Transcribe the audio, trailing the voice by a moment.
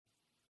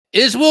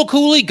Is Will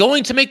Cuylle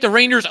going to make the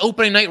Rangers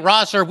opening night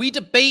roster? We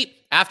debate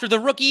after the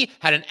rookie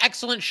had an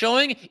excellent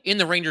showing in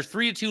the Rangers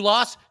 3-2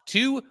 loss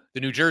to the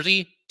New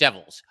Jersey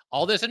Devils.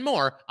 All this and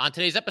more on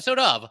today's episode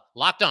of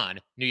Locked On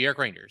New York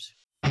Rangers.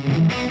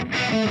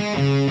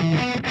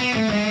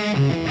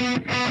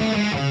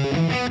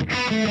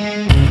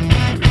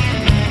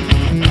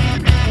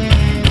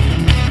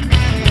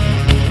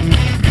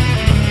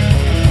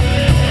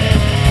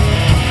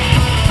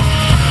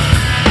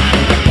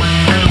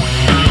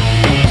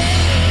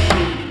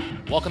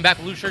 Welcome back,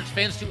 Blue Shirts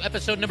fans, to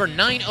episode number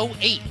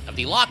 908 of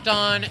the Locked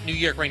On New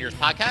York Rangers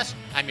podcast.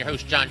 I'm your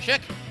host, John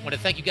Schick. I want to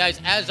thank you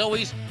guys, as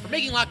always, for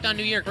making Locked On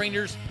New York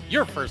Rangers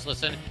your first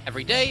listen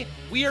every day.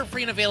 We are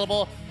free and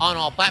available on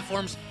all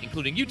platforms,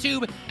 including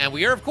YouTube, and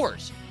we are, of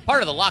course,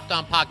 part of the Locked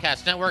On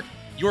Podcast Network,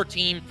 your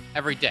team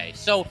every day.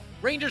 So,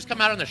 Rangers come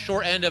out on the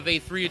short end of a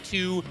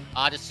 3-2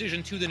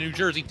 decision to the New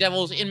Jersey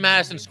Devils in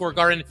Madison Square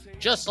Garden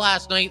just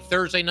last night,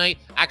 Thursday night.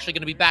 Actually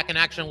going to be back in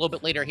action a little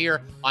bit later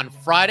here on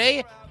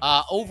Friday.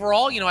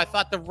 Overall, I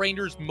thought the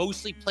Rangers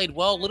mostly played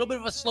well. A little bit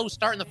of a slow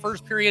start in the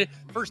first period.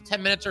 First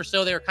 10 minutes or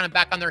so, they were kind of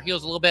back on their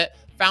heels a little bit,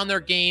 found their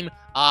game.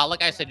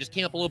 Like I said, just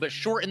came up a little bit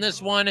short in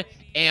this one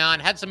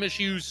and had some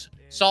issues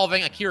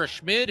solving Akira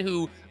Schmid,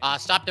 who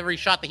stopped every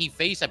shot that he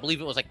faced. I believe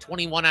it was like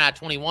 21 out of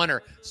 21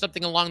 or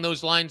something along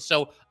those lines.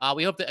 So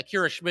we hope that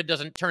Akira Schmid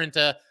doesn't turn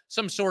into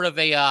some sort of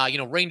a,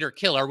 Ranger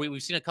killer.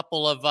 We've seen a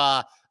couple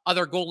of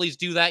other goalies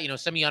do that.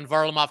 Semyon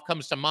Varlamov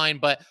comes to mind,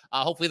 but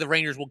hopefully the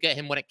Rangers will get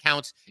him when it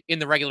counts in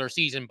the regular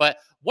season. But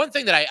one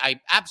thing that I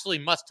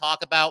absolutely must talk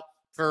about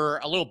for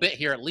a little bit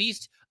here at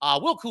least,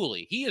 Will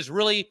Cuylle. He has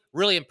really,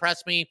 really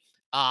impressed me.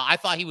 I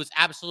thought he was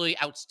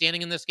absolutely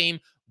outstanding in this game.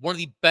 One of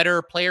the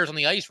better players on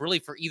the ice, really,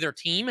 for either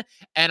team.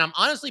 And I'm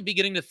honestly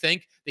beginning to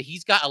think that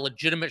he's got a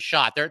legitimate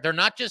shot. They're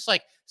not just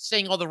like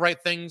saying all the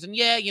right things and,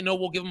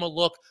 we'll give him a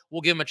look. We'll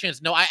give him a chance.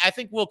 No, I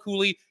think Will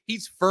Cuylle,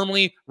 he's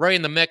firmly right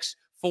in the mix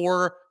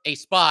for a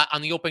spot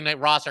on the opening night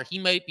roster. He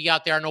might be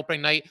out there on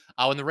opening night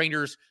when the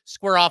Rangers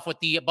square off with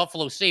the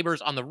Buffalo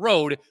Sabres on the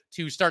road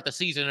to start the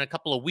season in a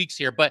couple of weeks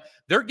here. But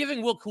they're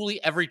giving Will Cuylle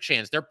every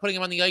chance. They're putting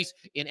him on the ice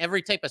in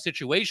every type of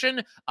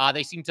situation.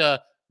 They seem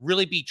to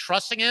really be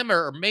trusting him,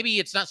 or maybe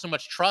it's not so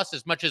much trust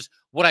as much as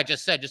what I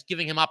just said, just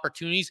giving him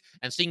opportunities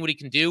and seeing what he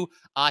can do.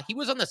 He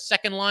was on the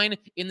second line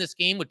in this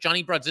game with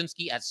Johnny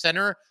Brodzinski at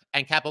center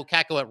and Capo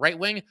Caco at right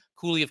wing.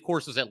 Cuylle, of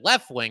course, was at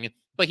left wing,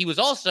 but he was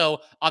also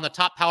on the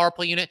top power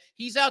play unit.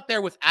 He's out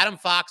there with Adam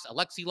Fox,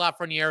 Alexis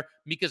Lafreniere,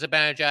 Mika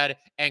Zibanejad,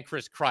 and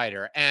Chris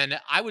Kreider. And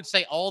I would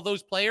say all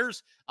those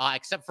players,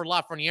 except for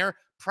Lafreniere,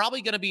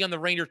 probably going to be on the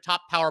Rangers top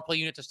power play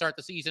unit to start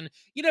the season.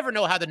 You never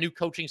know how the new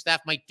coaching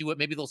staff might do it.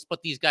 Maybe they'll split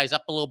these guys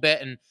up a little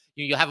bit and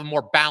you'll have a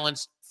more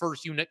balanced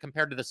first unit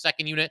compared to the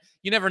second unit.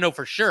 You never know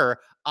for sure.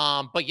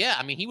 But yeah,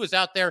 I mean, he was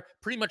out there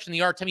pretty much in the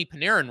Artemi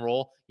Panarin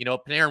role.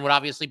 Panarin would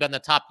obviously be in the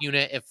top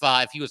unit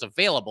if he was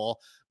available.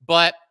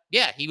 But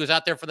yeah, he was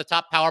out there for the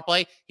top power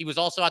play. He was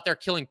also out there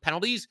killing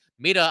penalties,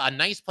 made a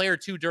nice play or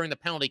two during the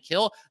penalty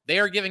kill. They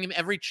are giving him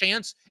every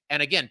chance.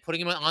 And again,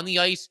 putting him on the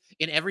ice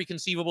in every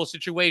conceivable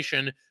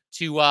situation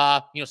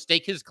to,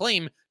 stake his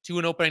claim to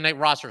an opening night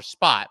roster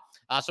spot.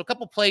 So a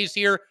couple plays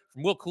here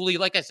from Will Cuylle.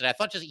 Like I said, I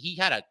thought he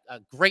had a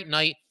great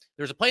night.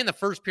 There was a play in the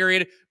first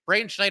period.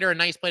 Braden Schneider, a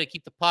nice play to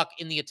keep the puck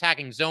in the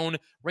attacking zone.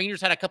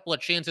 Rangers had a couple of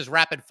chances,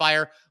 rapid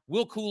fire.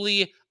 Will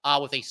Cuylle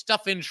with a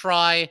stuff-in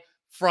try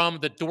from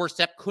the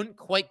doorstep, couldn't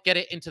quite get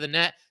it into the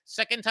net.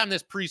 Second time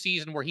this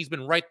preseason where he's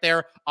been right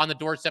there on the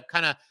doorstep,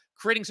 kind of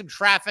creating some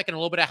traffic and a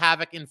little bit of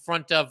havoc in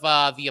front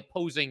of the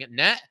opposing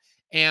net.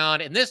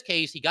 And in this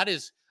case, he got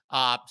his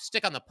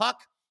stick on the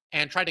puck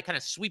and tried to kind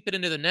of sweep it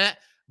into the net.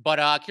 But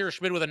Akira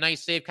Schmid with a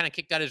nice save, kind of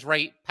kicked out his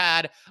right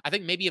pad. I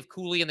think maybe if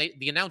Cuylle, and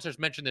the announcers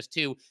mentioned this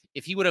too,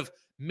 if he would have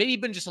maybe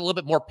been just a little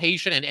bit more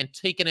patient and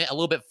taken it a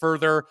little bit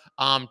further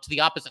to the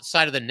opposite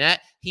side of the net,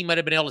 he might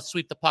have been able to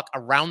sweep the puck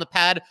around the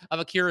pad of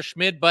Akira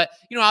Schmid. But,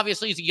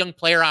 obviously he's a young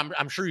player.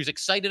 I'm sure he's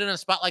excited in a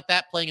spot like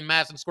that, playing in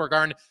Madison Square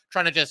Garden,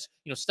 trying to just,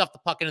 stuff the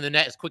puck into the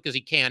net as quick as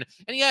he can.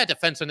 And he had a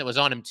defenseman that was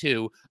on him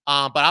too.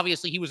 But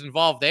obviously he was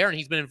involved there, and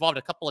he's been involved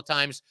a couple of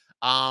times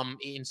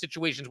in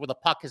situations where the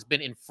puck has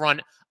been in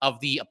front of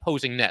the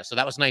opposing net. So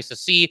that was nice to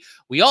see.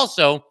 We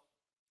also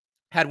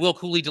had Will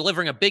Cuylle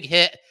delivering a big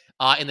hit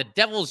in the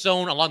Devils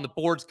zone along the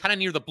boards, kind of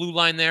near the blue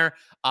line there.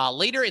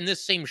 Later in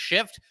this same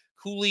shift,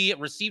 Cuylle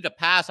received a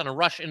pass on a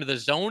rush into the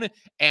zone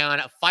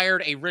and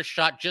fired a wrist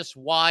shot just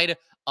wide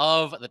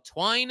of the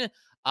twine.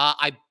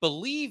 I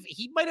believe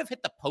he might have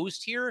hit the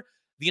post here.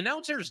 The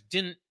announcers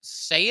didn't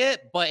say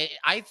it, but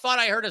I thought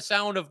I heard a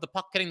sound of the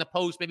puck hitting the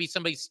post. Maybe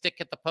somebody's stick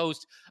hit the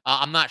post.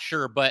 I'm not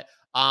sure, but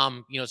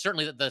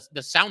certainly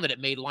the sound that it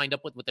made lined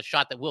up with the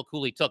shot that Will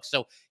Cuylle took.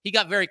 So he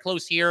got very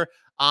close here.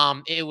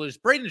 It was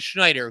Braden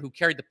Schneider who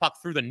carried the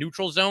puck through the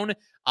neutral zone.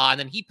 And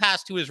then he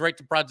passed to his right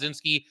to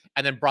Brodzinski,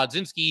 and then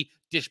Brodzinski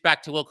dished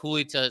back to Will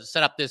Cuylle to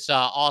set up this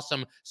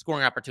awesome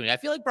scoring opportunity. I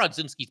feel like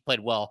Brodzinski's played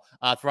well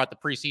throughout the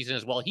preseason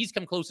as well. He's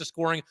come close to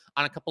scoring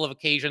on a couple of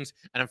occasions,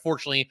 and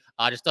unfortunately,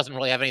 just doesn't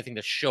really have anything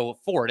to show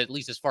for it, at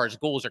least as far as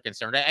goals are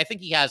concerned. I think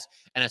he has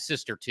an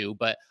assist or two,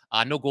 but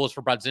no goals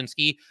for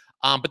Brodzinski.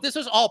 But this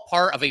was all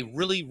part of a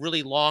really,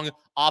 really long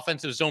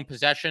offensive zone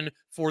possession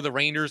for the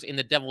Rangers in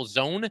the Devils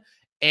zone.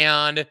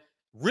 And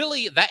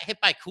really, that hit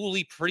by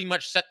Cuylle pretty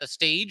much set the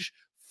stage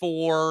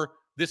for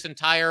this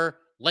entire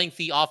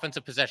lengthy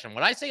offensive possession.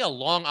 When I say a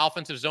long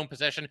offensive zone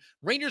possession,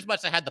 Rangers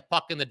must have had the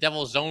puck in the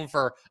Devils zone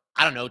for,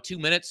 I don't know, 2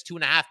 minutes,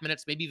 2.5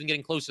 minutes, maybe even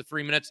getting close to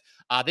 3 minutes.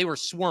 They were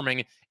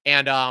swarming.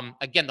 And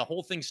again, the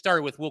whole thing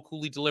started with Will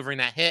Cuylle delivering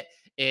that hit.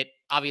 It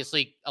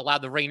obviously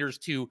allowed the Rangers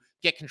to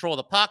get control of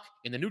the puck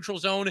in the neutral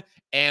zone,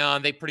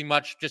 and they pretty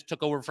much just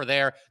took over for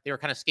there. They were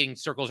kind of skating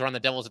circles around the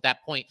Devils at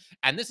that point.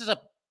 And this is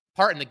a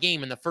part in the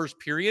game in the first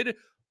period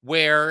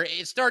where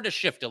it started to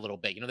shift a little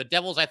bit. The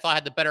Devils, I thought,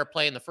 had the better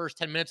play in the first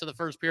 10 minutes of the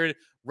first period.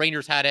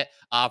 Rangers had it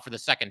for the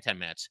second 10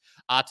 minutes.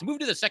 To move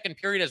to the second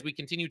period, as we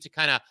continue to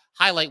kind of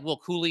highlight Will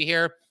Cuylle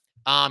here,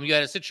 you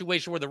had a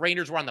situation where the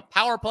Rangers were on the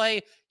power play.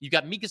 You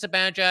got Mika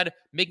Zibanejad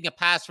making a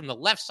pass from the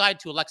left side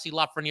to Alexis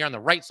Lafreniere on the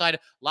right side.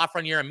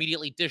 Lafreniere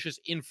immediately dishes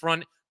in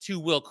front to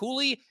Will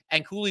Cuylle,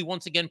 and Cuylle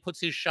once again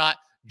puts his shot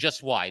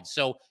just wide.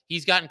 So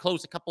he's gotten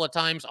close a couple of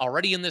times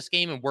already in this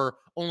game, and we're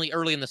only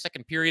early in the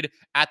second period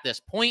at this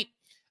point.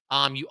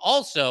 You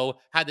also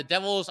had the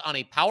Devils on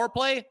a power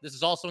play. This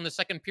is also in the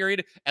second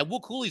period, and Will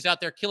Cuylle's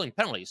out there killing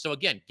penalties. So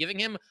again, giving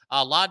him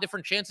a lot of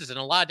different chances and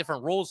a lot of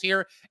different roles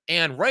here.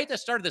 And right at the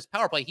start of this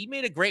power play, he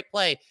made a great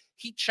play.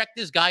 He checked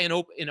this guy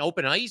in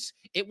open ice.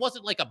 It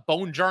wasn't like a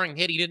bone-jarring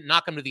hit. He didn't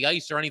knock him to the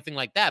ice or anything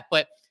like that,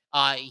 but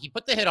he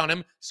put the hit on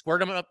him,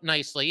 squared him up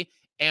nicely,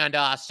 and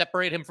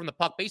separated him from the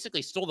puck,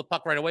 basically stole the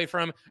puck right away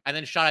from him, and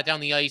then shot it down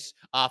the ice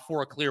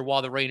for a clear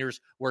while the Rangers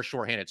were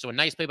shorthanded. So a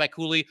nice play by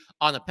Cuylle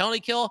on the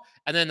penalty kill.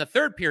 And then in the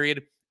third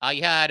period,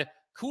 you had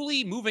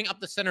Cuylle moving up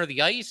the center of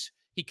the ice.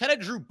 He kind of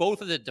drew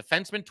both of the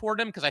defensemen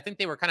toward him because I think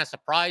they were kind of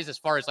surprised as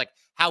far as like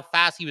how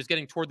fast he was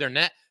getting toward their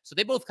net. So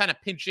they both kind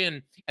of pinch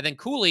in, and then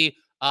Cuylle,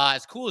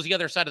 as cool as the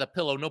other side of the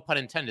pillow, no pun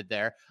intended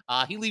there,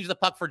 he leaves the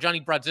puck for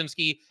Johnny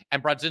Brodzinski,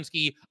 and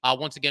Brodzinski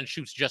once again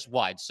shoots just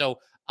wide. So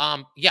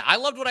yeah, I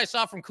loved what I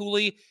saw from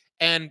Cuylle.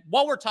 And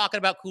while we're talking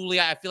about Cuylle,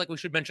 I feel like we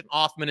should mention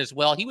Othmann as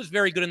well. He was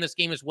very good in this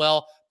game as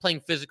well, playing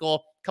physical,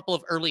 a couple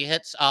of early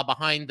hits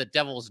behind the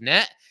Devils'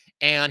 net.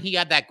 And he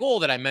had that goal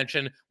that I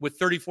mentioned with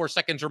 34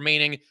 seconds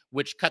remaining,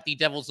 which cut the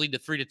Devils' lead to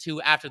 3-2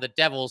 after the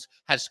Devils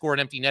had scored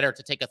an empty netter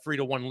to take a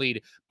 3-1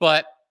 lead.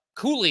 But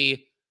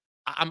Cuylle,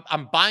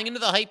 I'm buying into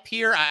the hype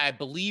here. I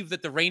believe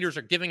that the Rangers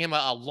are giving him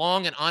a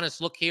long and honest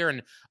look here.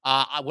 And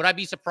would I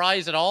be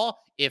surprised at all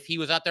if he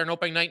was out there on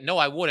opening night? No,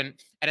 I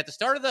wouldn't. And at the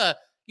start of the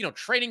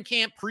training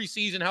camp,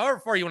 preseason, however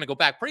far you want to go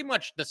back, pretty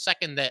much the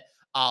second that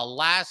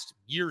last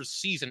year's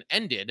season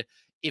ended,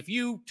 if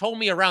you told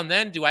me around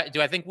then, do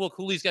I think Will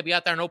Cuylle's going to be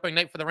out there on opening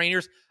night for the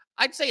Rangers?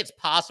 I'd say it's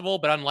possible,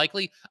 but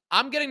unlikely.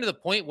 I'm getting to the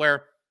point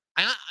where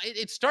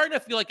it's starting to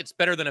feel like it's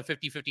better than a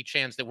 50-50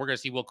 chance that we're going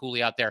to see Will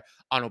Cuylle out there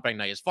on opening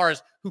night. As far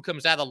as who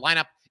comes out of the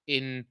lineup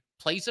in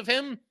place of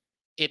him,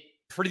 it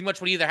pretty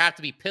much would either have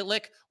to be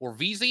Pitlick or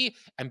Vesey.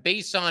 And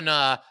based on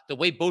the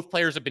way both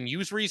players have been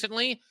used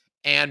recently,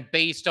 and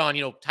based on,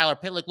 Tyler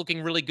Pitlick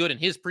looking really good in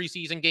his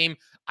preseason game,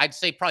 I'd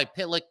say probably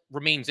Pitlick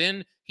remains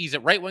in. He's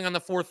at right wing on the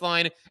fourth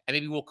line, and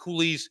maybe Will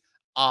Cuylle's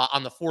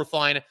on the fourth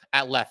line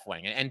at left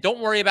wing. And don't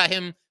worry about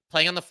him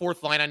playing on the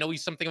fourth line. I know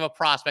he's something of a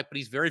prospect, but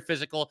he's very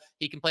physical.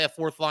 He can play a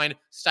fourth line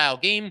style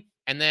game.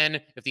 And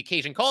then if the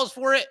occasion calls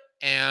for it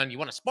and you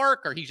want to spark,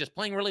 or he's just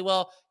playing really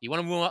well, you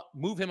want to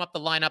move him up the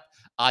lineup,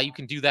 you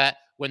can do that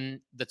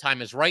when the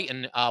time is right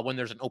and when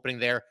there's an opening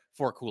there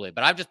for Cuylle.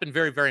 But I've just been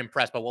very, very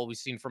impressed by what we've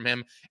seen from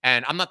him.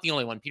 And I'm not the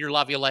only one. Peter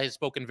Laviolette has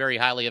spoken very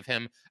highly of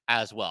him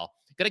as well.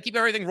 Going to keep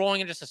everything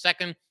rolling in just a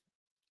second.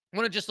 I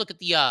want to just look at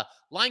the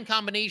line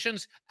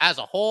combinations as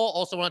a whole.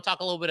 Also want to talk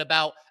a little bit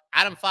about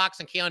Adam Fox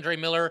and K'Andre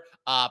Miller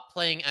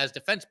playing as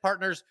defense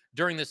partners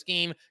during this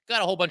game.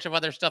 Got a whole bunch of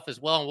other stuff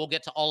as well, and we'll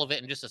get to all of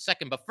it in just a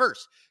second. But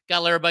first, got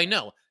to let everybody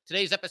know,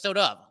 today's episode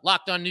of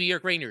Locked On New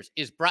York Rangers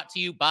is brought to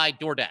you by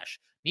DoorDash.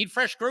 Need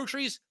fresh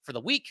groceries for the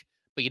week,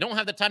 but you don't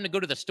have the time to go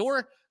to the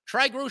store?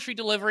 Try grocery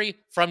delivery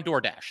from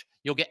DoorDash.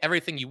 You'll get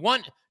everything you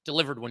want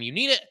delivered when you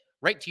need it,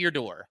 right to your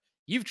door.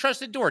 You've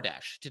trusted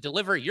DoorDash to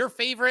deliver your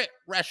favorite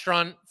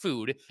restaurant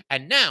food,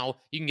 and now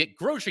you can get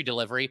grocery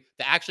delivery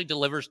that actually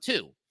delivers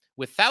too.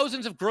 With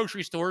thousands of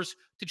grocery stores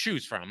to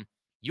choose from,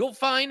 you'll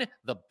find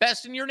the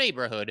best in your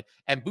neighborhood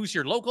and boost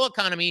your local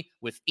economy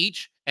with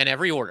each and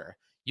every order.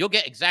 You'll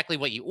get exactly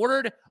what you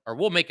ordered, or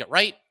we'll make it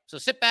right. So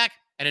sit back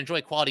and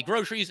enjoy quality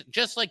groceries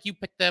just like you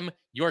picked them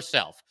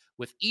yourself.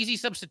 With easy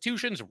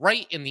substitutions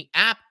right in the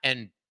app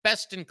and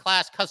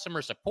best-in-class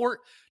customer support,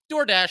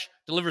 DoorDash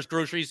delivers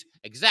groceries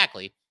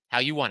exactly how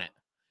you want it.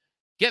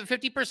 Get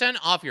 50%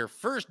 off your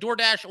first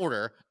DoorDash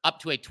order up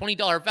to a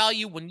 $20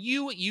 value when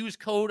you use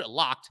code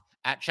LOCKED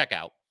at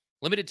checkout.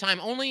 Limited time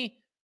only.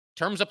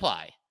 Terms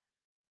apply.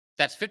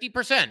 That's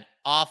 50%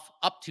 off,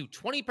 up to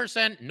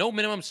 20%, no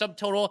minimum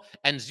subtotal,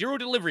 and zero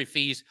delivery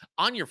fees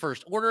on your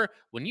first order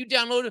when you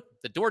download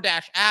the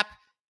DoorDash app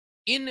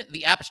in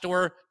the App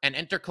Store and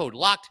enter code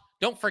LOCKED.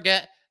 Don't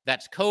forget,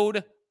 that's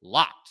code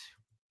LOCKED.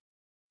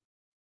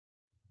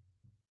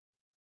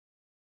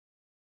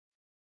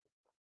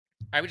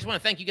 All right, we just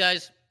want to thank you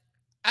guys,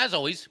 as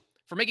always,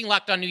 for making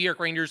Locked On New York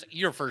Rangers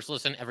your first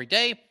listen every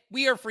day.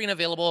 We are free and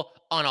available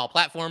on all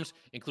platforms,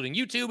 including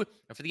YouTube.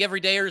 And for the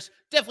everydayers,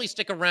 definitely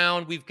stick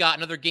around. We've got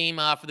another game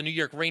for the New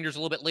York Rangers a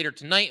little bit later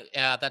tonight.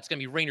 That's going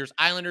to be Rangers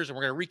Islanders, and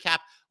we're going to recap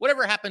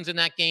whatever happens in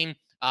that game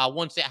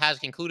once it has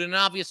concluded. And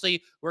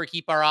obviously, we're going to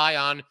keep our eye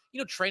on,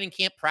 training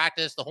camp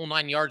practice, the whole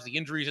 9 yards, the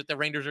injuries that the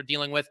Rangers are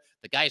dealing with,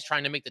 the guys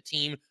trying to make the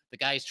team, the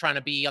guys trying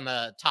to be on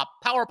the top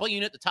power play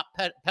unit, the top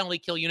penalty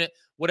kill unit,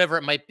 whatever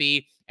it might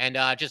be, and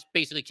just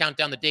basically count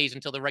down the days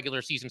until the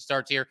regular season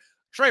starts here.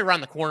 It's right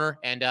around the corner,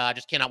 and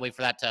just cannot wait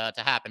for that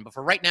to happen. But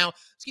for right now,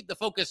 let's keep the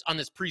focus on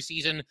this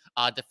preseason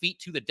defeat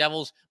to the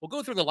Devils. We'll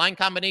go through the line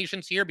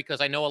combinations here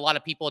because I know a lot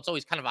of people, it's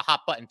always kind of a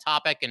hot button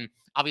topic, and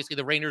obviously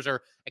the Rangers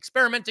are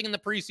experimenting in the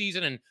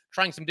preseason and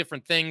trying some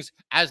different things,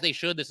 as they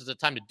should. This is a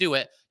time to do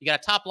it. You got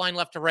a top line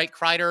left to right,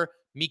 Kreider,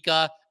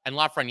 Mika, and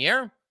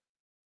Lafreniere.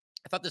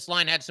 I thought this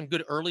line had some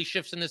good early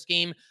shifts in this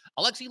game.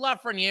 Alexis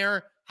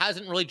Lafreniere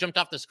hasn't really jumped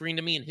off the screen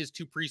to me in his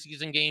 2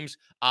 preseason games.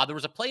 There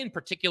was a play in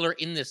particular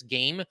in this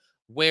game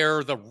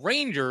where the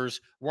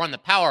Rangers were on the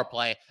power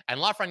play, and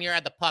Lafreniere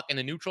had the puck in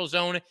the neutral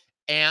zone,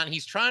 and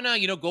he's trying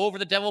to, go over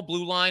the Devil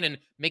blue line and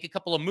make a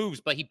couple of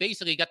moves, but he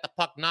basically got the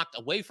puck knocked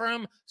away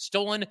from him,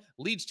 stolen,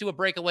 leads to a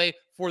breakaway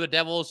for the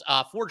Devils.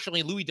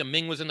 Fortunately, Louis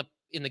Domingue was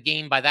in the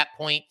game by that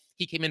point.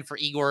 He came in for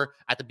Igor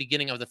at the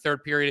beginning of the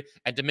third period,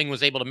 and Domingue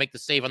was able to make the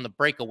save on the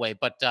breakaway,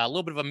 but a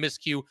little bit of a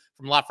miscue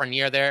from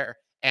Lafreniere there.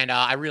 And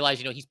I realize,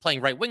 he's playing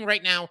right wing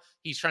right now.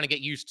 He's trying to get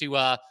used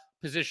to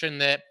position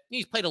that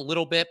he's played a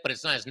little bit, but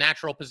it's not his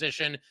natural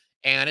position.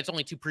 And it's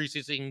only 2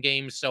 preseason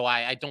games, so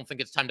I don't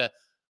think it's time to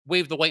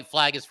wave the white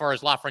flag as far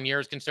as Lafreniere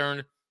is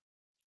concerned.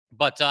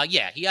 But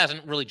yeah, he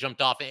hasn't really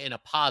jumped off in a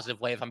positive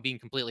way, if I'm being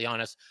completely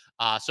honest,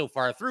 so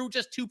far through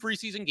just 2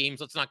 preseason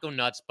games. Let's not go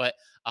nuts. But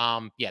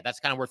yeah, that's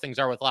kind of where things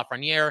are with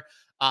Lafreniere.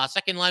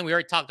 Second line, we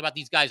already talked about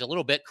these guys a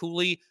little bit.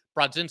 Cuylle,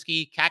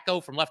 Brodzinski,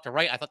 Kakko from left to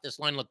right. I thought this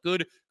line looked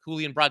good.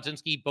 Cuylle and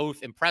Brodzinski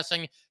both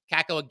impressing.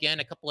 Kakko, again,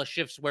 a couple of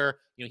shifts where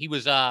he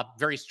was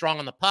very strong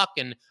on the puck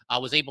and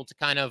was able to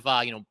kind of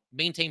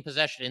maintain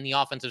possession in the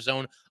offensive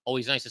zone.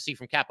 Always nice to see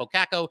from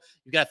Kakko.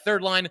 You've got a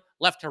third line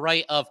left to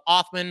right of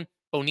Othmann,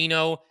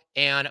 Bonino,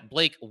 and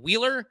Blake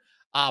Wheeler.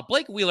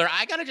 Blake Wheeler,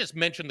 I got to just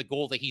mention the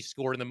goal that he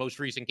scored in the most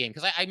recent game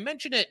because I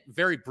mentioned it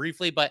very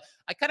briefly, but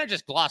I kind of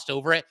just glossed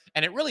over it,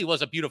 and it really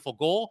was a beautiful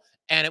goal,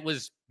 and it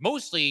was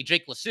mostly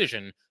Jake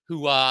Leschyshyn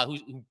who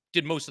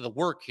did most of the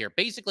work here.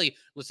 Basically,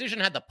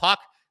 Leschyshyn had the puck.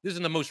 This is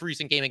in the most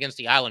recent game against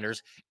the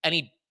Islanders, and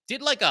he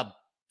did like a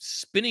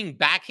spinning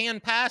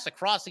backhand pass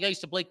across the ice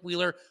to Blake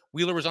Wheeler.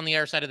 Wheeler was on the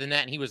other side of the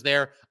net, and he was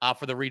there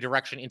for the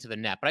redirection into the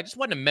net. But I just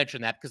wanted to mention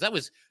that because that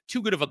was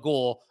too good of a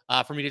goal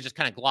for me to just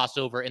kind of gloss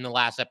over in the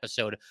last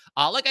episode.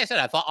 Like I said,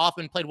 I thought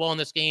Othmann played well in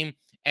this game.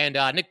 And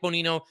Nick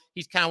Bonino,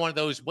 he's kind of one of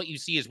those what you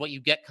see is what you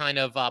get kind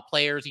of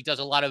players. He does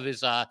a lot of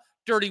his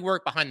dirty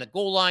work behind the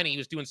goal line. He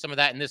was doing some of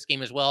that in this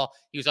game as well.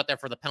 He was out there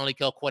for the penalty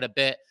kill quite a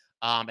bit.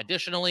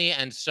 Additionally,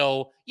 and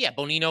so yeah,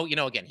 Bonino,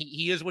 again,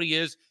 he is what he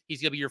is. He's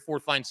gonna be your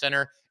 4th line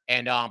center.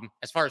 And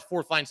as far as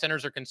 4th line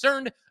centers are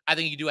concerned, I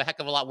think you do a heck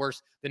of a lot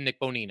worse than Nick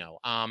Bonino.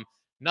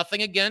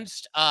 Nothing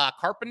against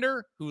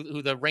Carpenter,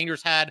 who the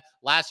Rangers had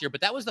last year,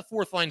 but that was the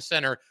 4th line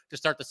center to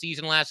start the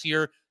season last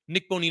year.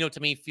 Nick Bonino, to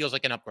me, feels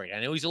like an upgrade. I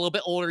know he's a little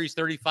bit older. He's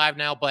 35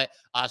 now, but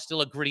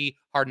still a gritty,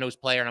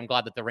 hard-nosed player, and I'm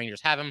glad that the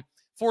Rangers have him.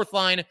 4th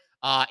line,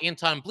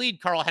 Anton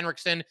Bleed, Carl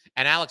Henriksson,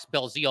 and Alex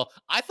Belzile.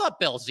 I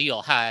thought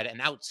Belzile had an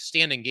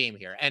outstanding game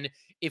here. And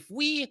if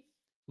we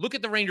look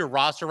at the Ranger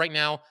roster right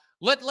now,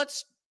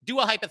 let's do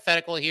a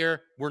hypothetical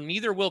here where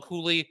neither Will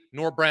Cuylle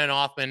nor Brandon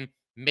Othmann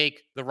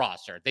make the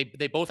roster.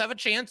 They both have a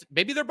chance.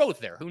 Maybe they're both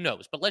there. Who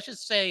knows? But let's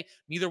just say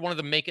neither one of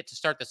them make it to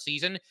start the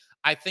season.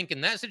 I think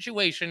in that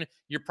situation,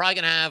 you're probably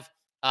going to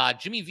have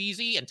Jimmy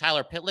Vesey and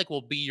Tyler Pitlick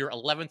will be your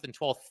 11th and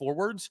 12th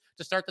forwards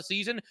to start the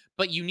season,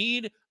 but you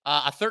need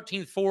a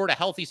 13th forward, a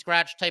healthy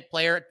scratch type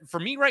player. For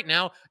me right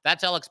now,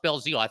 that's Alex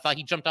Belzile. I thought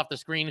he jumped off the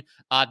screen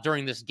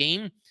during this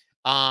game.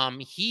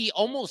 He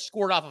almost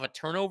scored off of a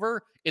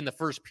turnover in the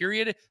first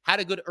period, had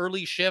a good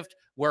early shift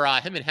where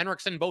him and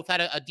Henriksson both had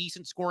a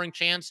decent scoring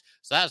chance.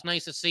 So that was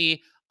nice to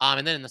see.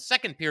 And then in the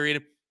second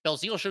period,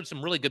 Belzile showed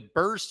some really good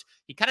bursts.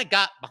 He kind of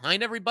got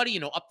behind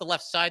everybody, up the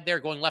left side there,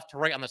 going left to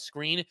right on the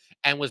screen,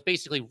 and was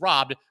basically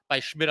robbed by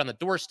Schmidt on the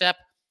doorstep.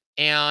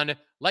 And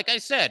like I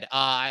said,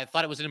 I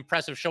thought it was an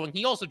impressive showing.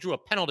 He also drew a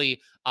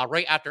penalty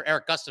right after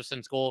Eric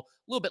Gustafsson's goal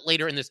a little bit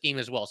later in this game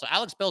as well. So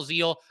Alex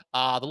Belzile,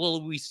 the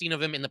little we've seen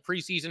of him in the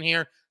preseason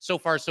here, so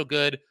far so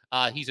good.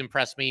 He's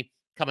impressed me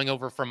coming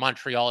over from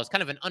Montreal. It's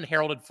kind of an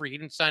unheralded free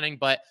agent signing,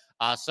 but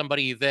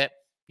somebody that,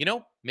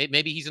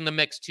 maybe he's in the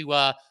mix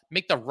to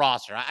make the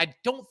roster. I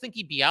don't think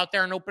he'd be out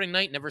there on opening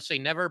night. Never say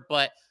never,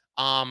 but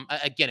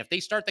Again, if they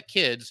start the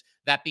kids,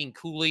 that being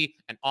Cuylle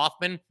and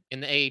Offman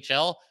in the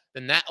AHL,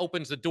 then that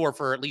opens the door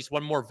for at least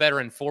one more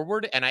veteran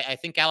forward. And I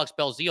think Alex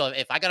Belzile,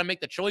 if I got to make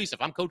the choice,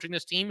 if I'm coaching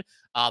this team,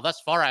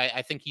 thus far,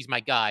 I think he's my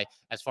guy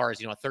as far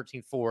as, a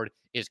 13th forward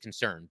is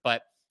concerned.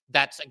 But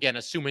that's, again,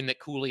 assuming that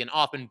Cuylle and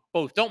Offman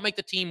both don't make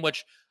the team,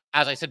 which,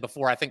 as I said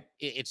before, I think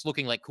it's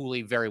looking like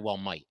Cuylle very well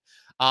might.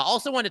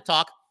 Also wanted to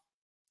talk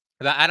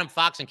about Adam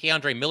Fox and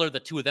Keandre Miller. The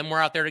two of them were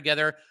out there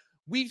together.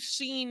 We've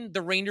seen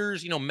the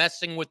Rangers,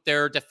 messing with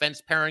their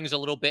defense pairings a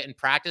little bit in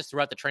practice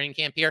throughout the training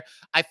camp here.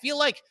 I feel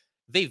like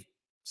they've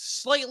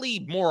slightly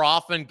more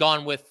often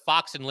gone with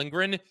Fox and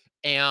Lindgren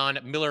and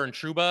Miller and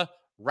Trouba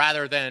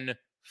rather than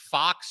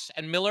Fox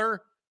and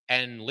Miller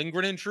and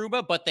Lindgren and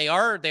Trouba, but they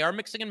are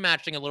mixing and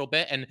matching a little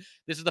bit. And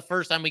this is the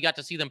first time we got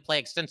to see them play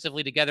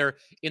extensively together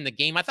in the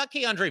game. I thought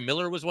Keandre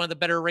Miller was one of the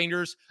better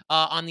Rangers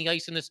on the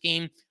ice in this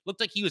game. Looked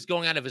like he was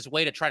going out of his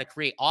way to try to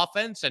create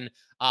offense. And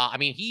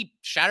he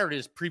shattered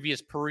his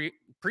previous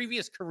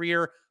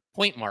career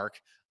point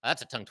mark.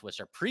 That's a tongue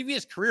twister.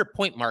 Previous career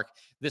point mark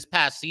this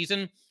past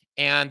season.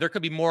 And there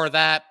could be more of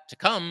that to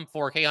come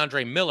for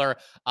Keandre Miller.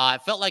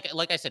 It felt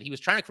like I said, he was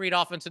trying to create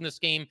offense in this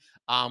game,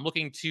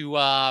 looking to,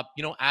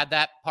 add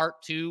that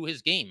part to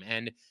his game.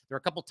 And there were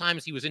a couple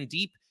times he was in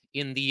deep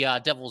in the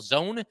Devil's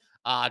zone,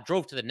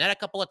 drove to the net a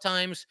couple of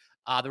times.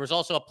 There was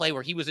also a play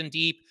where he was in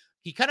deep.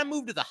 He kind of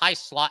moved to the high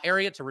slot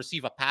area to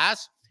receive a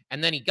pass,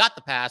 and then he got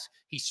the pass.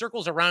 He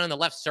circles around in the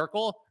left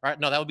circle. Or,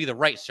 no, that would be the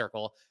right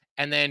circle.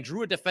 And then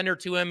drew a defender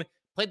to him,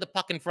 played the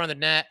puck in front of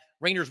the net.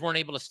 Rangers weren't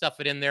able to stuff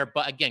it in there.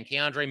 But again,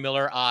 Keandre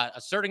Miller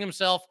asserting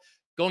himself,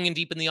 going in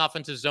deep in the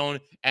offensive zone,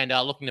 and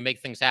looking to make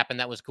things happen.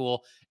 That was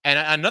cool. And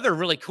another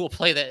really cool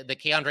play that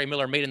Keandre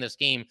Miller made in this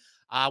game.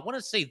 I want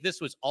to say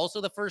this was also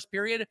the first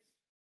period.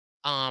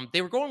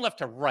 They were going left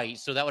to right,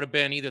 so that would have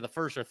been either the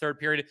first or third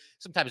period.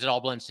 Sometimes it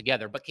all blends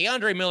together. But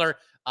Keandre Miller,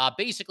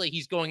 basically,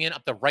 he's going in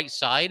up the right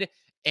side,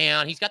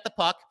 and he's got the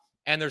puck,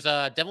 and there's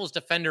a Devils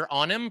defender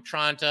on him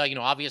trying to,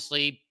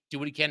 obviously do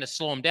what he can to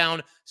slow him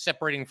down,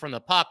 separating from the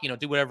puck,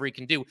 do whatever he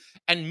can do.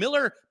 And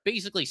Miller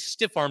basically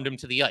stiff-armed him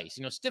to the ice.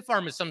 Stiff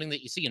arm is something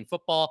that you see in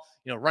football.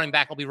 Running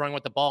back will be running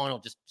with the ball, and he'll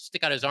just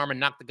stick out his arm and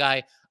knock the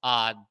guy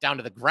down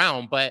to the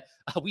ground. But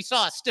we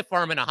saw a stiff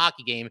arm in a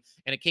hockey game,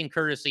 and it came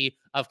courtesy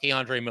of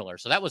Keandre Miller.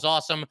 So that was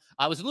awesome.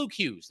 It was Luke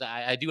Hughes.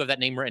 I do have that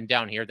name written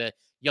down here, the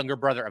younger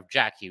brother of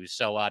Jack Hughes.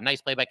 So nice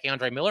play by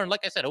Keandre Miller. And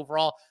like I said,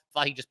 overall,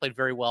 thought he just played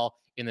very well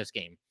in this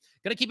game.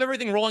 Going to keep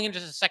everything rolling in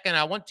just a second.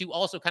 I want to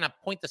also kind of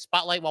point the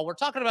spotlight while we're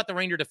talking about the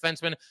Ranger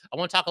defenseman. I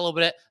want to talk a little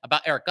bit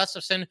about Erik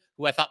Gustafsson,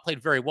 who I thought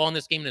played very well in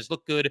this game and has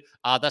looked good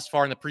thus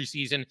far in the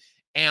preseason.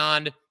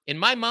 And in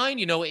my mind,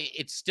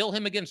 it's still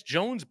him against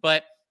Jones,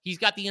 but he's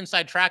got the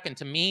inside track. And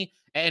to me,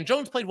 and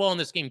Jones played well in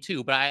this game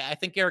too, but I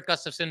think Erik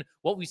Gustafsson,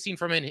 what we've seen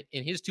from him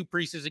in his two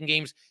preseason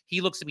games,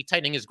 he looks to be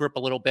tightening his grip a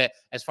little bit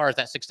as far as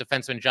that sixth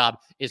defenseman job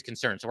is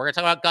concerned. So we're going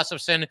to talk about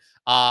Gustafsson.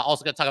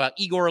 Also going to talk about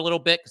Igor a little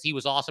bit because he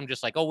was awesome,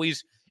 just like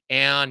always.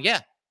 And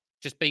yeah,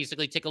 just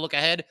basically take a look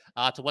ahead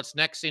to what's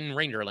next in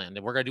Rangerland.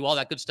 And we're going to do all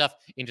that good stuff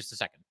in just a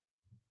second.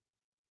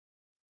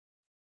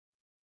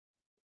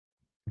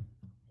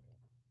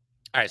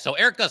 All right, so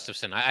Erik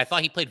Gustafsson, I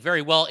thought he played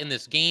very well in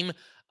this game.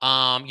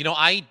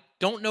 I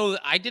don't know.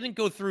 I didn't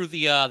go through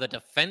the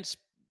defense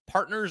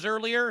partners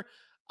earlier.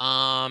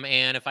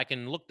 And if I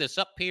can look this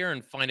up here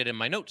and find it in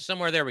my notes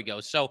somewhere, there we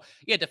go. So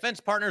yeah, defense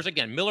partners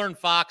again, Miller and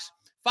Fox.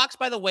 Fox,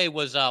 by the way,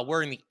 was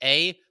wearing the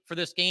A for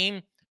this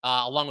game.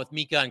 Along with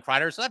Mika and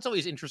Kreider. So that's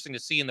always interesting to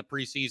see in the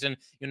preseason.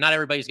 Not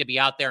everybody's going to be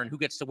out there and who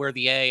gets to wear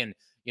the A and,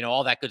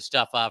 all that good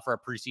stuff for a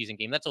preseason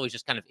game. That's always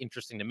just kind of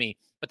interesting to me.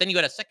 But then you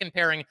had a second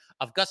pairing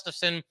of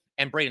Gustafsson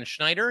and Braden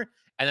Schneider,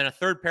 and then a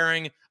third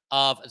pairing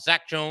of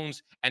Zach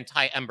Jones and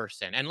Ty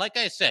Emberson. And like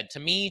I said, to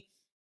me,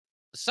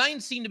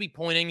 signs seem to be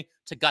pointing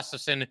to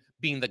Gustafsson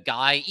being the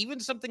guy. Even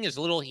something as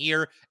little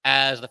here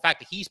as the fact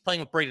that he's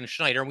playing with Braden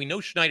Schneider. We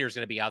know Schneider's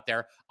going to be out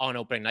there on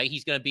opening night.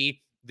 He's going to be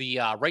the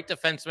right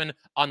defenseman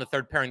on the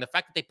third pairing. The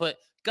fact that they put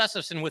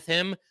Gustafsson with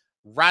him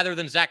rather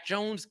than Zach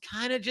Jones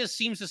kind of just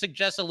seems to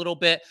suggest a little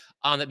bit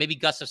that maybe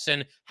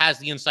Gustafsson has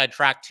the inside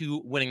track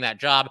to winning that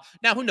job.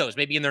 Now, who knows?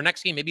 Maybe in their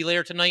next game, maybe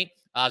later tonight,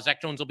 Zach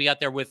Jones will be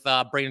out there with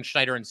Braden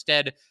Schneider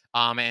instead,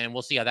 and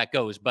we'll see how that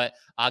goes. But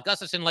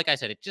Gustafsson, like I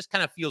said, it just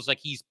kind of feels like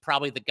he's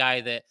probably the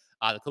guy that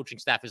the coaching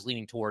staff is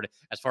leaning toward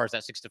as far as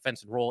that sixth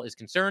defensive role is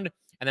concerned.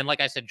 And then, like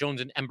I said, Jones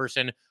and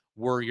Emberson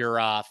were your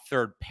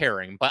third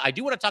pairing. But I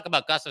do want to talk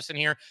about Gustafsson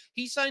here.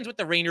 He signs with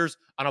the Rangers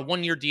on a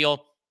one-year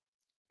deal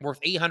worth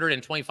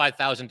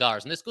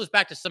 $825,000. And this goes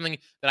back to something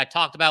that I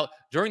talked about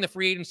during the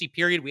free agency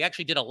period. We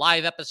actually did a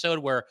live episode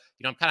where,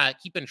 I'm kind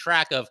of keeping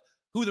track of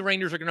who the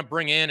Rangers are going to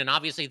bring in. And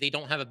obviously they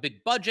don't have a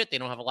big budget. They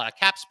don't have a lot of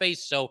cap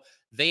space. So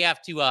they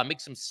have to make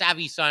some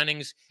savvy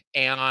signings,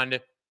 and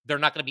they're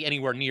not going to be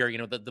anywhere near,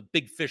 the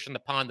big fish in the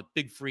pond, the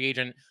big free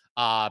agent,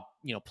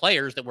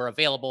 players that were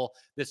available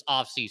this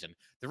offseason.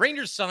 The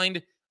Rangers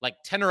signed like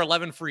 10 or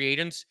 11 free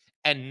agents,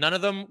 and none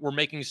of them were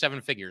making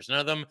seven figures. None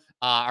of them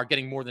are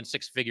getting more than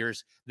six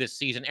figures this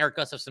season. Erik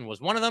Gustafsson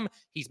was one of them.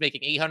 He's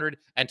making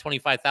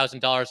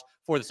 $825,000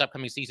 for this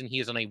upcoming season. He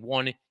is on a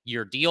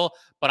one-year deal,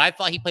 but I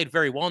thought he played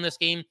very well in this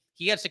game.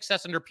 He had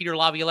success under Peter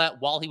Laviolette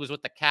while he was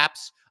with the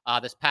Caps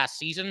this past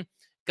season.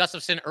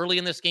 Gustafsson early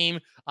in this game,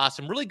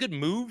 some really good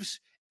moves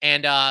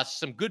and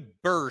some good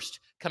burst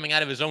coming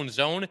out of his own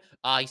zone.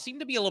 He seemed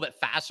to be a little bit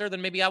faster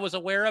than maybe I was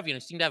aware of. He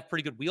seemed to have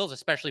pretty good wheels,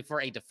 especially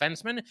for a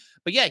defenseman.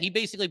 But yeah, he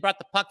basically brought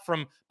the puck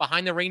from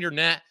behind the Ranger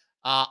net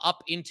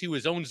up into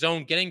his own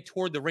zone, getting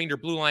toward the Ranger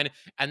blue line.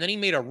 And then he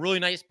made a really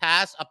nice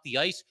pass up the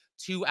ice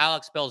to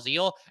Alex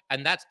Belzile.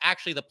 And that's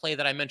actually the play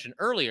that I mentioned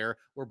earlier,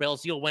 where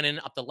Belzile went in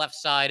up the left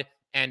side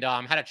and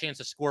had a chance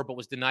to score, but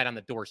was denied on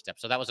the doorstep.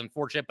 So that was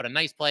unfortunate, but a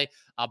nice play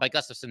by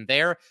Gustafsson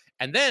there.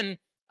 And then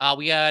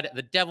we had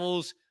the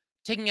Devils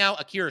taking out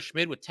Akira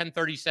Schmid with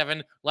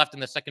 10:37 left in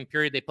the second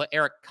period. They put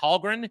Eric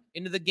Kallgren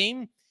into the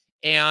game,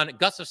 and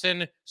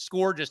Gustafsson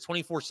scored just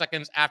 24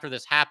 seconds after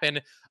this happened.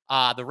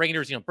 The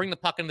Rangers, bring the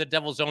puck into the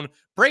Devil zone.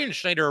 Braden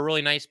Schneider, a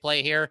really nice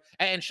play here.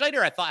 And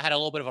Schneider, I thought, had a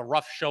little bit of a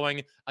rough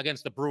showing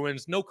against the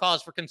Bruins. No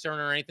cause for concern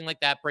or anything like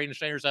that. Braden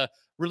Schneider's a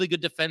really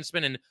good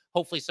defenseman and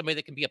hopefully somebody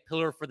that can be a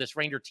pillar for this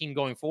Ranger team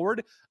going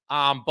forward.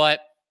 But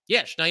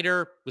yeah,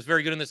 Schneider was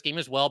very good in this game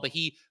as well. But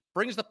he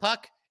brings the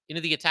puck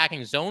into the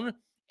attacking zone.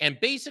 And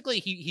basically,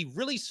 he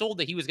really sold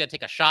that he was going to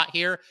take a shot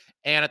here.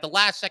 And at the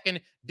last second,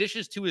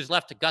 dishes to his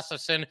left to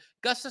Gustafsson.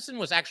 Gustafsson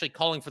was actually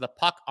calling for the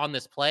puck on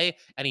this play,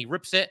 and he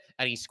rips it,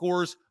 and he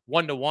scores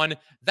 1-1.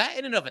 That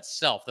in and of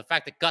itself, the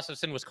fact that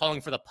Gustafsson was calling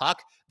for the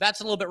puck,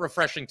 that's a little bit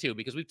refreshing too,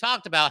 because we've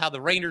talked about how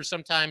the Rangers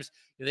sometimes,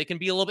 they can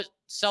be a little bit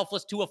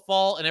selfless to a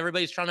fault, and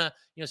everybody's trying to,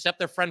 step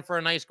their friend for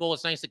a nice goal.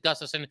 It's nice that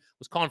Gustafsson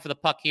was calling for the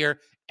puck here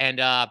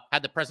and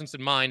had the presence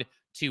in mind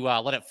to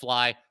let it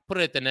fly, put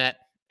it at the net,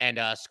 and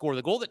score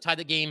the goal that tied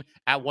the game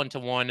at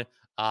 1-1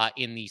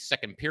 in the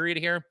second period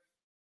here.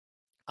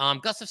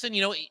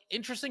 Gustafsson,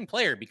 interesting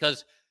player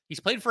because he's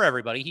played for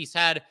everybody. He's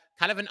had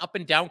kind of an up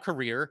and down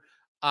career.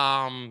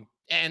 And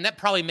that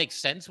probably makes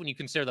sense when you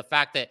consider the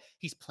fact that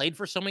he's played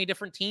for so many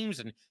different teams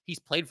and he's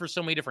played for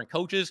so many different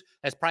coaches,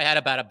 has probably had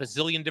about a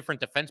bazillion different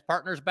defense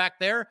partners back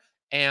there,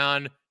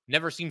 and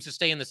never seems to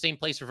stay in the same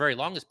place for very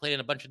long. Has played in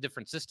a bunch of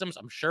different systems,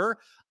 I'm sure.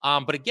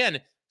 But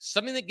again,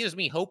 something that gives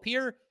me hope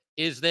here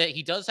is that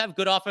he does have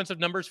good offensive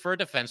numbers for a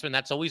defenseman.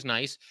 That's always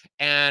nice.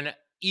 And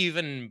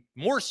even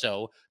more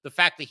so, the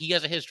fact that he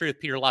has a history with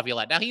Peter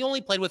Laviolette. Now, he only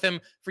played with him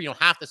for,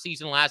 half the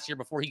season last year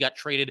before he got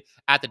traded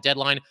at the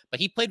deadline, but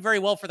he played very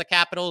well for the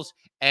Capitals.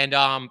 And,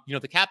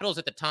 the Capitals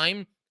at the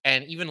time,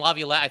 and even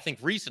Laviolette, I think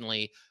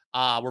recently,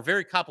 were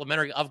very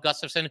complimentary of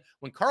Gustafsson.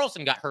 When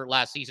Karlsson got hurt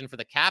last season for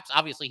the Caps,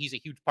 obviously he's a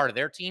huge part of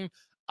their team.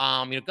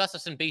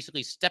 Gustafsson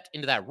basically stepped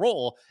into that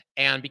role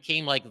and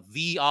became like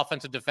the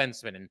offensive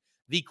defenseman and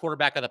the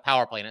quarterback of the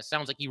power play. And it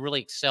sounds like he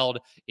really excelled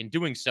in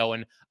doing so.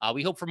 And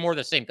we hope for more of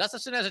the same.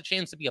 Gustafsson has a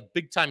chance to be a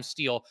big time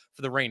steal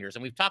for the Rangers.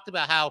 And we've talked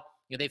about how,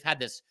 they've had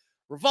this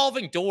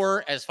revolving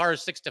door as far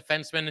as six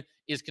defensemen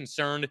is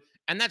concerned.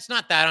 And that's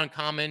not that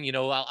uncommon.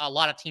 A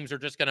lot of teams are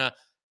just going to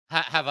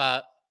have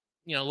a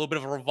little bit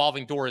of a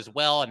revolving door as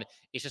well. And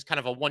it's just kind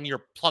of a 1 year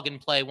plug and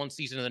play, one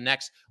season to the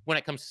next when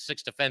it comes to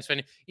six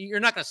defensemen.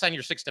 You're not going to sign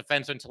your six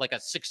defensemen to like a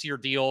 6-year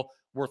deal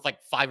worth like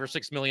 $5 or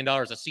 $6 million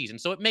a season.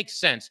 So it makes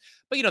sense.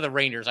 But, the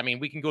Rangers,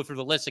 we can go through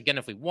the list again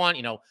if we want,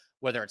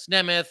 whether it's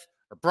Nemeth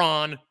or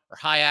Braun or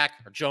Hayek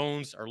or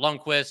Jones or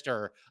Lundqvist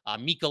or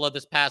Mikkola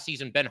this past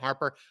season, Ben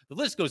Harper. The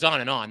list goes on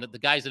and on. The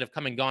guys that have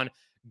come and gone.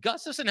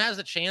 Gustafsson has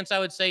a chance, I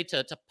would say,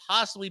 to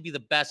possibly be the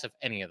best of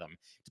any of them.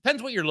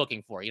 Depends what you're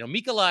looking for.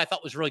 Mikkola, I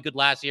thought was really good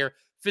last year.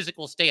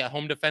 Physical,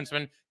 stay-at-home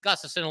defenseman.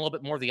 Gustafsson, a little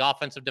bit more of the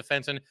offensive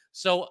defenseman.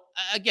 So,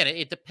 again,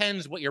 it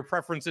depends what your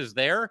preference is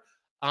there.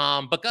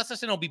 But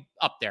Gustafsson will be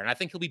up there, and I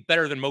think he'll be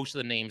better than most of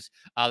the names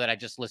that I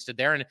just listed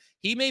there. And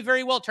he may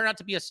very well turn out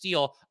to be a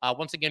steal.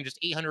 Once again, just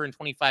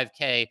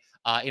 $825K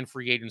in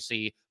free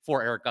agency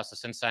for Erik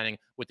Gustafsson signing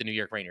with the New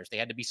York Rangers. They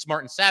had to be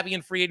smart and savvy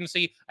in free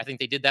agency. I think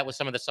they did that with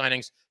some of the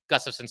signings,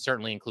 Gustafsson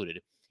certainly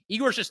included.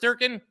 Igor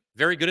Shesterkin,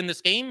 very good in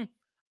this game.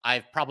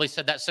 I've probably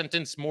said that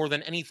sentence more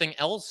than anything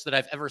else that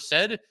I've ever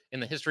said in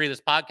the history of this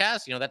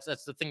podcast.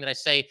 That's the thing that I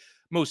say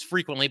most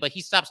frequently, but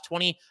he stops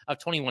 20 of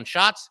 21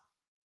 shots,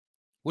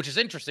 which is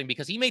interesting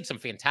because he made some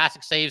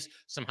fantastic saves,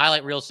 some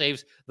highlight reel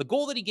saves. The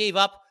goal that he gave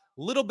up,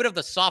 a little bit of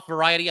the soft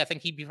variety. I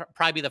think he'd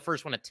probably be the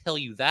first one to tell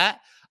you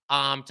that.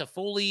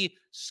 Toffoli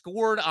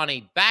scored on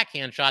a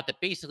backhand shot that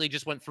basically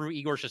just went through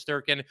Igor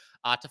Shesterkin.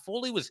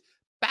 Toffoli was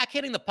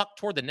backhanding the puck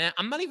toward the net.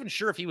 I'm not even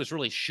sure if he was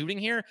really shooting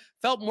here.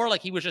 Felt more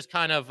like he was just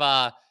kind of,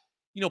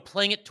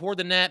 playing it toward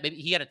the net. Maybe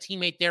he had a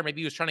teammate there.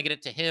 Maybe he was trying to get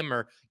it to him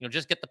or,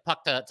 just get the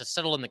puck to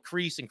settle in the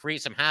crease and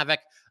create some havoc,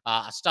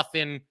 a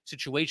stuff-in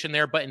situation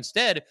there. But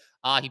instead,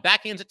 he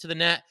backhands it to the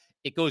net.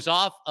 It goes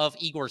off of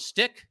Igor's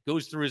stick,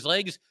 goes through his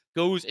legs,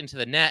 goes into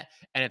the net,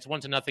 and it's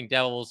 1-0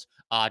 Devils,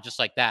 just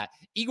like that.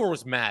 Igor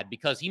was mad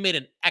because he made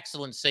an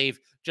excellent save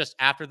just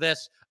after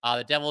this.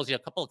 The Devils, a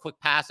couple of quick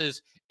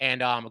passes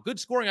and a good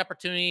scoring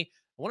opportunity.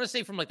 I want to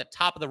say from like the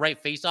top of the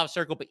right faceoff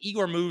circle, but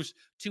Igor moves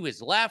to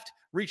his left,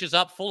 reaches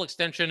up, full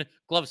extension,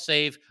 glove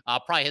save,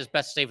 probably his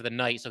best save of the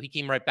night. So he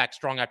came right back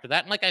strong after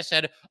that. And like I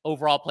said,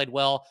 overall played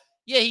well.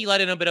 Yeah, he let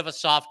in a bit of a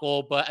soft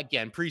goal, but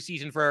again,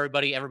 preseason for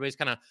everybody. Everybody's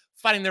kind of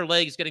finding their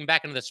legs, getting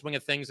back into the swing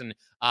of things. And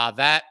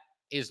that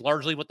is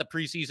largely what the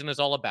preseason is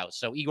all about.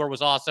 So Igor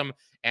was awesome.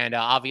 And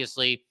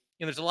obviously,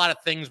 there's a lot of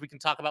things we can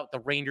talk about with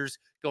the Rangers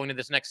going into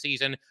this next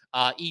season.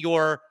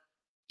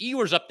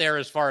 Igor's up there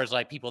as far as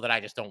like people that I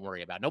just don't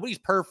worry about. Nobody's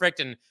perfect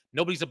and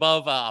nobody's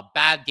above a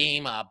bad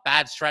game, a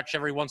bad stretch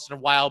every once in a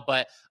while.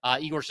 But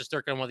Igor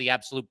Shesterkin, one of the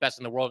absolute best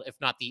in the world, if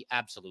not the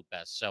absolute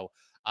best. So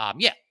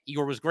yeah,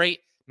 Igor was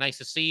great. Nice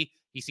to see.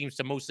 He seems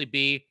to mostly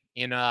be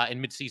in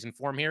midseason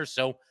form here.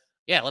 So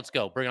yeah, let's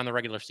go. Bring on the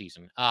regular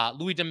season.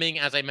 Louis Domingue,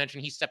 as I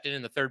mentioned, he stepped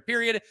in the third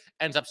period,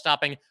 ends up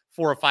stopping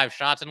 4 or 5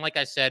 shots. And like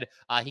I said,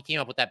 he came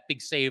up with that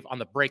big save on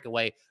the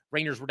breakaway.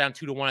 Rangers were down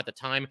 2-1 at the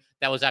time.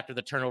 That was after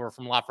the turnover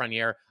from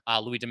Lafreniere.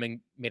 Louis Domingue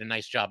did a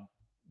nice job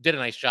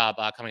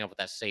coming up with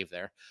that save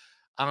there.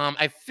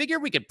 I figure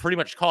we could pretty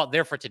much call it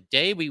there for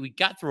today. We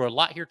got through a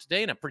lot here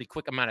today in a pretty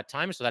quick amount of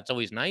time, so that's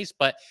always nice.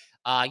 But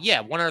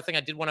yeah, one other thing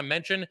I did want to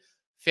mention,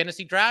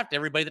 fantasy draft,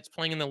 everybody that's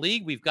playing in the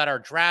league, we've got our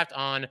draft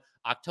on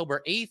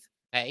October 8th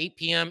at 8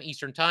 p.m.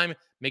 Eastern time.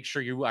 Make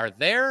sure you are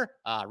there.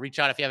 Reach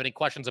out if you have any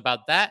questions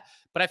about that.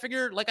 But I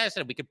figure, like I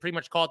said, we could pretty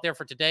much call it there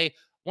for today.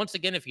 Once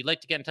again, if you'd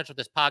like to get in touch with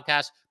this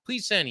podcast,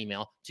 please send an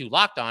email to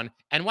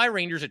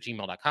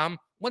lockedonnyrangers@gmail.com.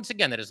 Once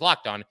again, that is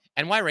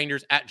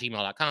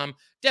lockedonnyrangers@gmail.com.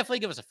 Definitely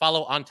give us a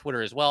follow on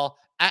Twitter as well,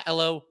 at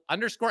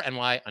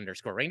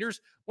 @LO_NY_Rangers.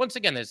 Once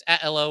again, that is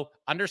at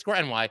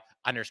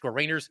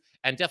 @LO_NY_Rangers.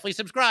 And definitely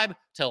subscribe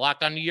to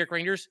Locked On New York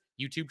Rangers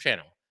YouTube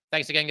channel.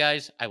 Thanks again,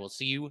 guys. I will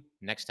see you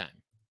next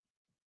time.